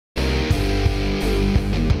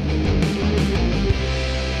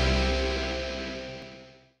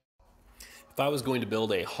If I was going to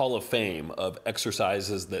build a hall of fame of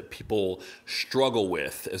exercises that people struggle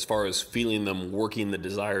with as far as feeling them working the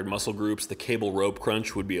desired muscle groups, the cable rope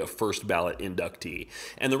crunch would be a first ballot inductee.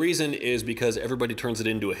 And the reason is because everybody turns it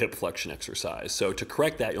into a hip flexion exercise. So to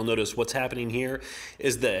correct that, you'll notice what's happening here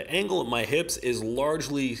is the angle of my hips is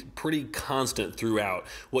largely pretty constant throughout.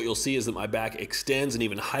 What you'll see is that my back extends and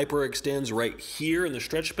even hyperextends right here in the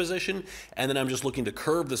stretch position, and then I'm just looking to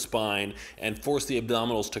curve the spine and force the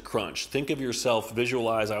abdominals to crunch. Think of yourself,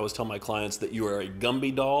 visualize, I always tell my clients that you are a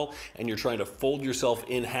Gumby doll and you're trying to fold yourself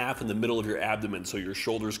in half in the middle of your abdomen so your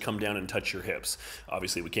shoulders come down and touch your hips.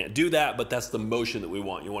 Obviously we can't do that, but that's the motion that we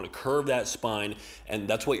want. You want to curve that spine, and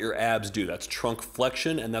that's what your abs do. That's trunk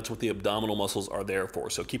flexion, and that's what the abdominal muscles are there for.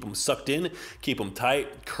 So keep them sucked in, keep them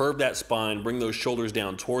tight, curve that spine, bring those shoulders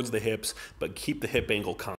down towards the hips, but keep the hip angle constant.